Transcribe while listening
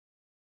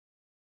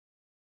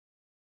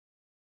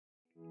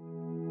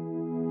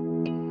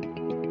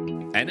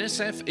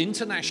NSF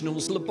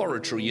International's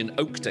laboratory in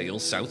Oakdale,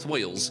 South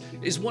Wales,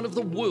 is one of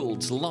the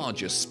world's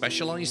largest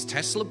specialised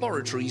test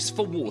laboratories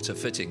for water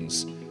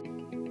fittings.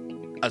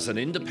 As an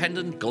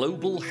independent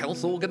global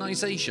health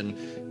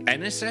organisation,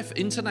 NSF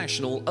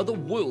International are the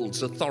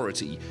world's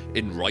authority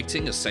in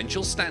writing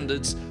essential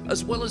standards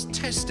as well as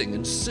testing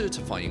and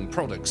certifying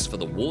products for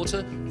the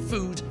water,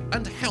 food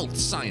and health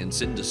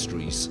science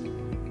industries.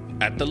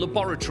 At the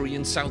laboratory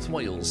in South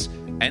Wales,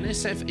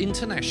 NSF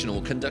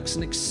International conducts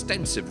an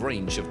extensive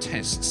range of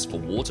tests for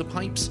water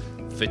pipes,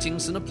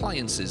 fittings and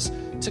appliances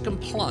to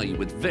comply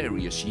with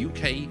various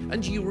UK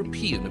and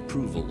European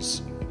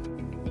approvals.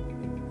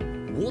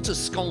 Water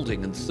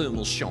scalding and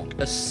thermal shock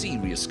are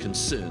serious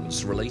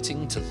concerns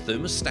relating to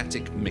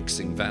thermostatic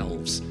mixing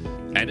valves.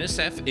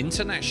 NSF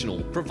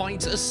International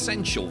provides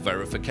essential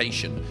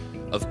verification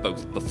of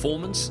both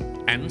performance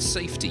and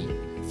safety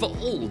for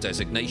all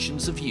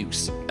designations of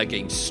use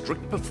against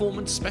strict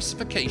performance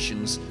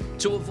specifications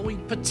to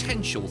avoid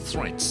potential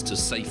threats to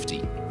safety.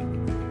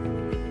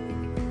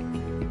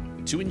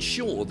 To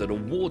ensure that a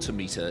water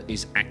meter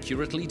is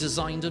accurately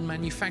designed and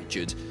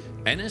manufactured,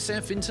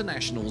 NSF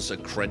International's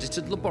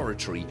accredited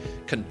laboratory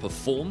can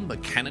perform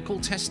mechanical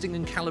testing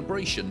and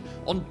calibration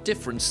on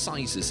different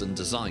sizes and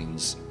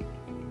designs.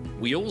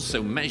 We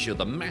also measure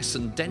the mass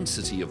and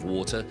density of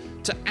water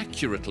to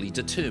accurately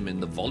determine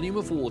the volume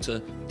of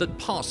water that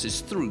passes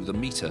through the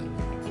meter.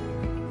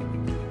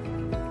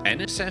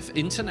 NSF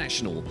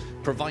International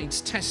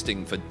provides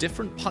testing for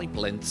different pipe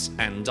lengths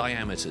and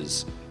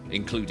diameters,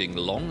 including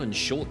long and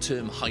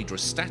short-term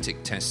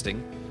hydrostatic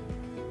testing,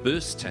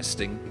 burst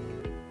testing,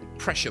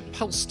 pressure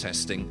pulse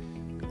testing,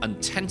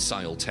 and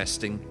tensile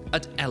testing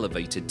at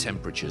elevated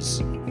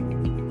temperatures.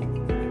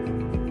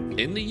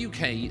 In the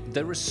UK,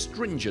 there are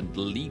stringent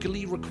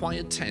legally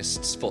required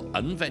tests for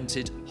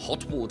unvented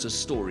hot water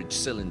storage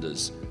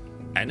cylinders.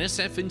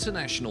 NSF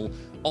International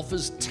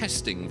offers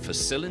testing for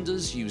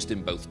cylinders used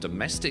in both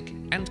domestic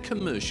and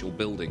commercial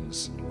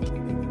buildings.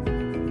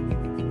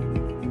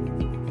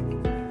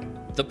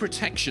 The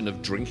protection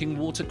of drinking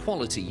water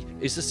quality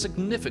is a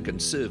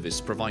significant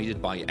service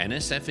provided by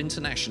NSF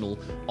International,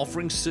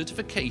 offering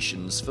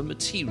certifications for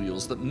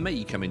materials that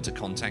may come into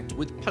contact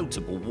with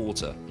potable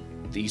water.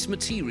 These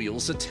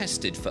materials are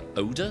tested for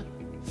odour,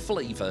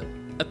 flavour,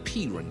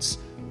 appearance,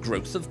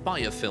 growth of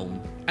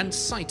biofilm, and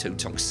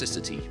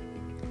cytotoxicity.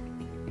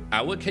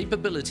 Our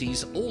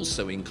capabilities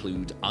also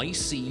include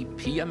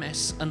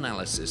IC/PMS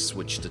analysis,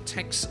 which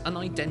detects and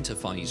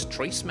identifies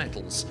trace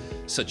metals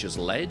such as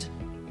lead,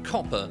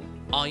 copper,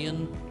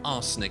 iron,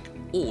 arsenic,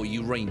 or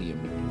uranium.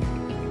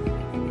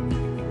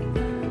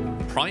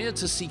 Prior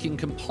to seeking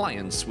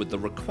compliance with the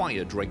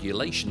required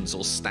regulations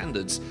or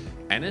standards,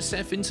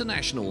 NSF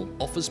International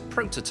offers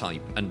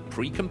prototype and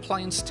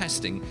pre-compliance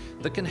testing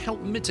that can help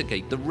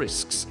mitigate the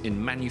risks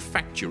in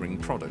manufacturing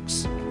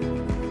products.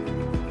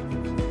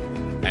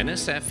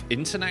 NSF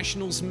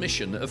International's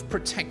mission of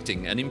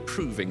protecting and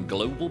improving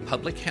global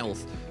public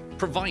health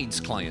provides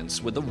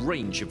clients with a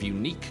range of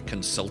unique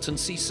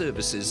consultancy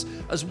services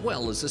as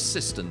well as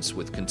assistance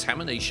with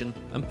contamination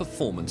and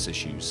performance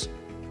issues.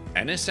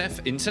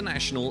 NSF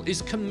International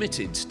is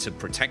committed to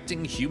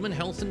protecting human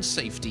health and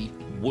safety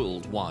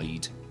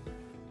worldwide.